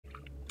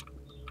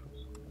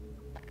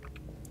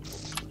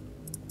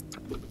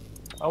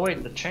Oh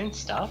wait, the train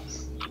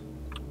stops?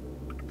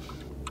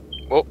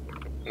 Whoa,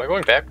 am I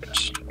going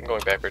backwards? I'm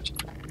going backwards.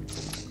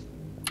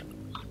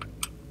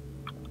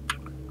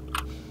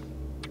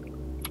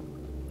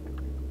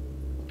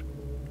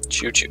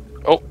 Choo choo.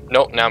 Oh,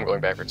 no, now I'm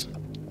going backwards.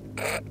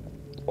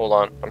 Hold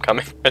on, I'm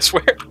coming, I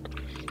swear.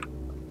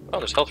 Oh,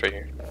 there's health right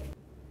here.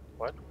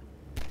 What?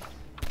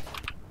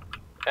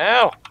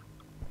 Ow!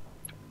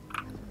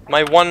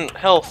 My one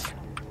health.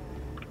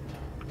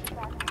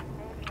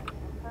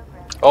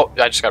 Oh,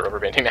 I just got rubber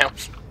banding now.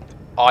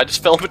 Oh, I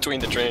just fell in between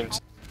the trains.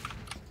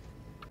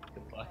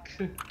 Good luck.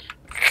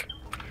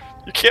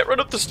 You can't run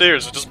up the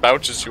stairs, it just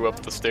bounces you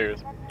up the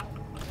stairs.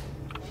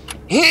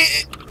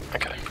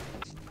 Okay.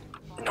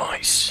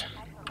 Nice.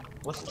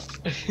 What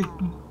the?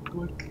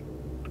 Look.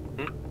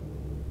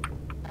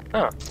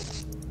 Huh.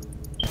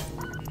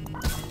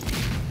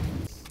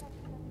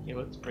 Yeah,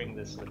 let's bring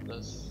this with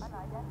us.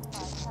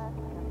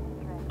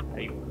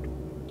 Hey.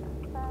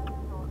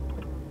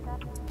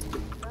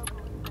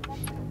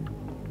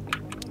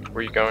 Where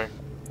are you going?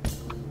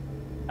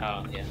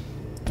 Oh, yeah.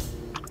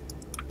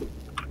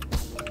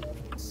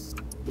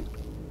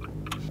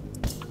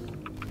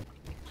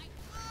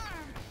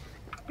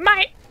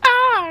 My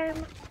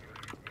arm!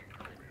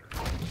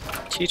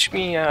 Teach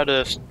me how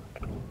to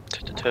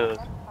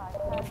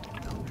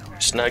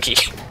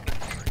snuggie.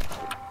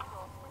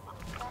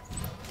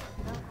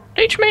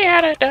 Teach me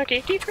how to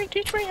doggy. Teach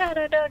me how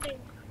to doggy.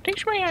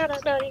 Teach me how to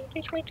doggy.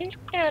 Teach me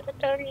how to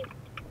doggy.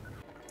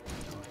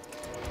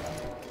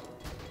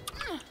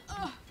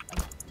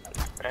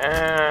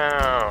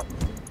 Ow.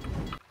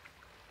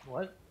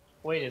 What?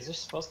 Wait, is there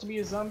supposed to be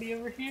a zombie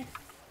over here?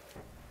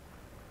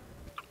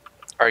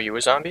 Are you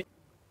a zombie?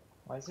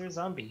 Why is there a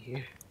zombie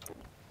here?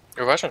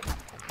 Good question.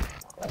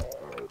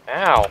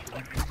 Ow.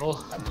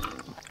 Oh.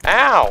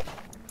 Ow!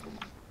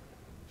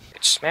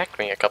 It smacked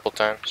me a couple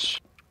times.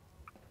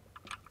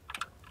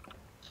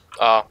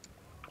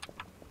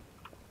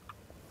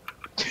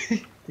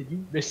 Did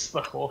you miss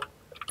the hole?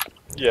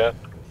 Yeah.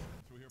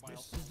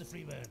 This is the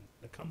Freeman.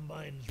 The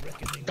Combine's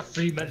reckoning. The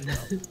Freeman.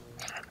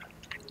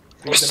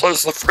 This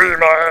is the free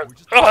man!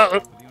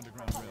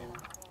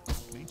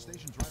 Main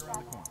station's right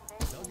around the corner.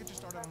 They'll get you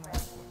started on the right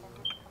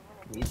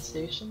foot. Weed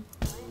station?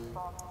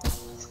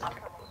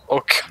 Oh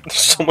god, there's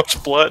so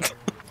much blood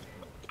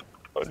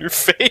on your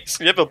face.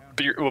 You have a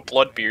beard, a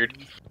blood beard.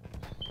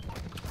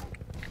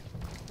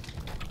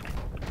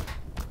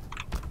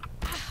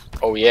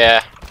 Oh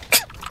yeah.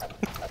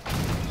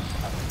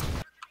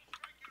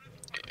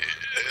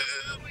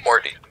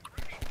 Morty.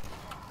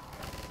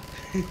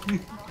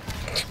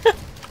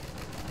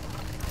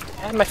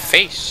 And my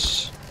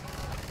face.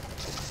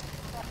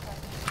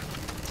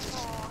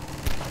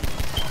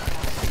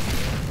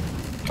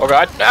 Oh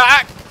god.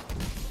 Ah!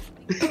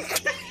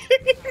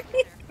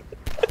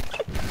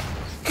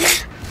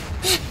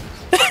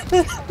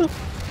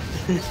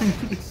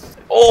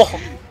 Oh!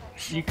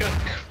 You got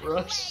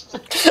crushed.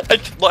 I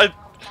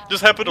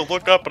just happened to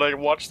look up and I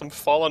watched them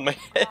fall on my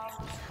head.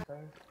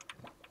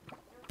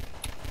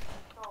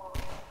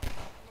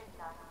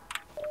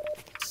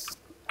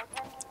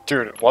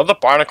 Dude, what did the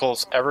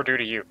barnacles ever do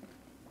to you?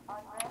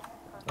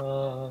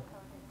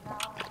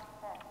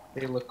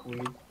 They look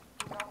weird.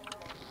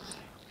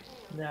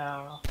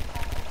 No.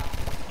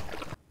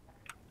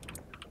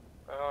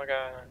 Oh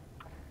god.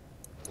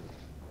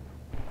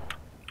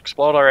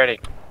 Explode already.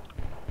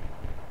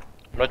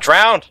 I'm gonna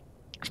drown!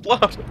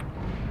 Explode!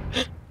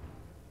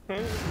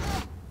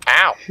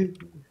 Ow!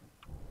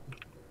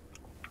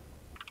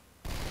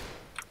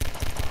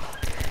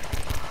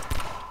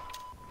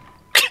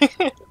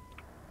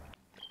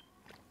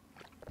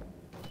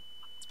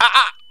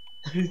 Ah!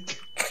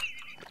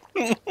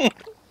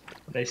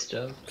 Nice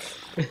job.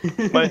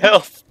 My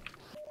health!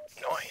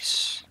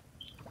 Nice.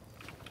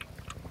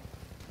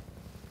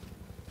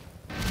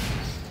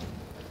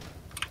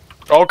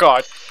 Oh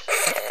god.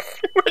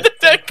 Where did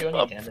that Don't do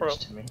come any damage from?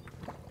 to me.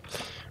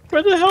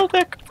 Where the hell did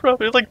that come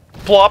from? It like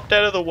plopped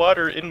out of the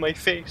water in my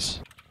face.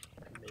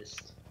 I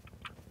missed.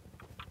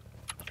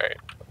 Alright.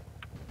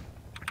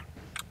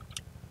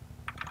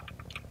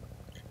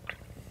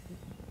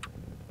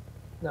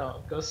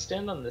 No, go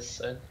stand on this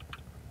side.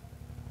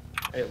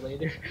 Alright,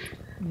 later.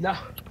 No!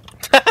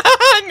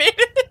 I made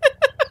it!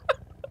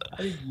 How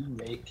did you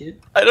make it?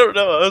 I don't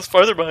know, I was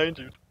farther behind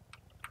you.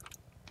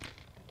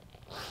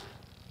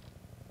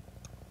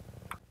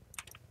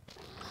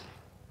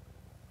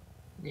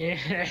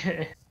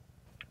 Yeah.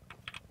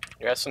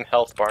 You got some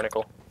health,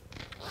 Barnacle.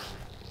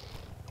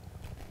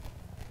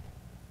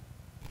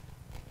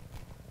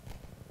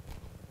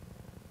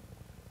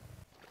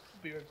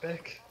 Be right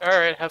back.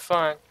 Alright, have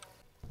fun.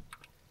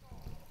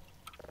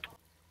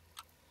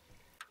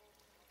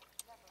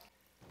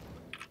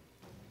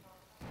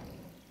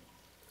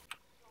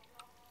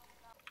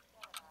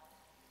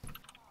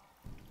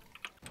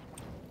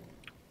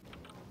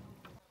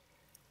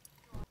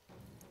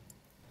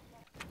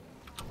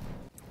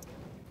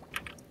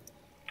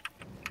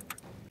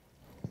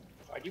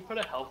 Why'd you put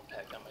a health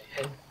pack on my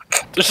head?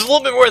 There's a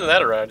little bit more than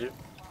that around you.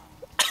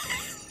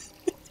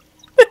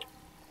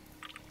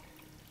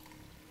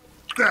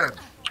 Dead.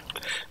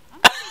 I'm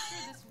pretty sure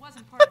this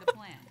wasn't part of the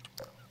plan.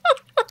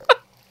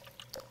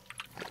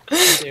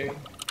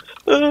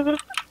 There.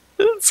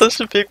 Such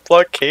a big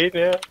blockade,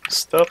 yeah.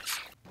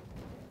 Stuff.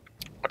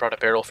 I brought a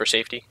barrel for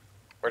safety.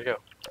 Where'd it go?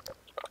 Oh,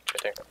 it's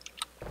right there.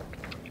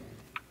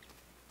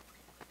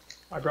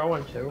 I brought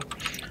one too.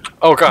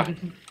 Oh god.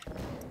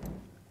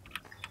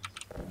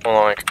 Hold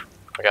on,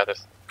 I got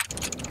this.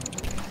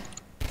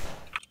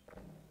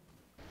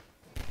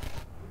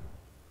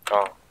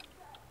 Oh.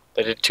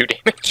 They did 2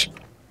 damage.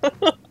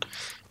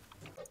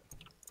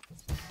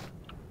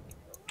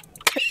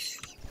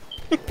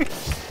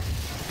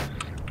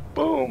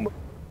 Boom.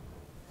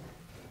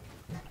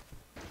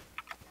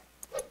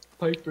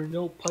 Piper,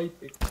 no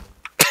piping.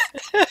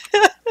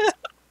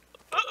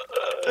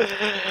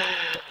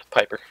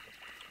 Piper.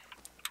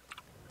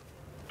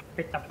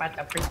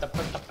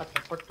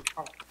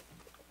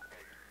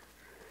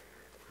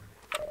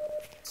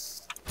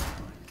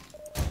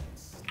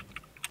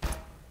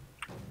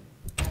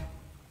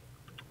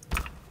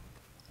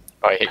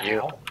 Oh, I hit you.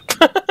 Ow.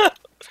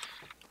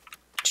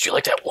 Did you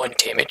like that 1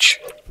 damage?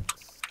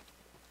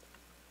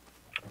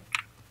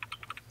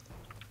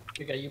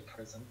 We got you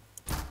prison.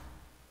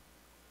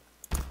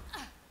 I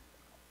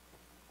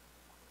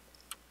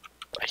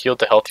healed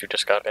the health you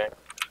just got back.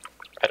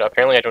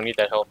 Apparently I don't need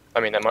that health. I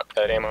mean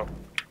that ammo.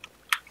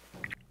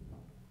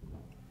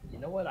 You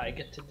know what I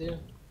get to do?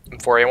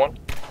 4A1?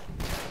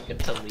 I get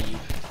to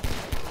leave.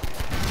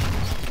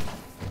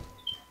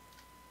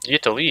 You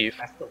get to leave?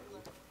 I have to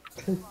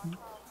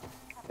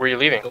Where are you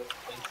leaving? go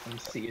play some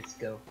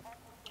CSGO.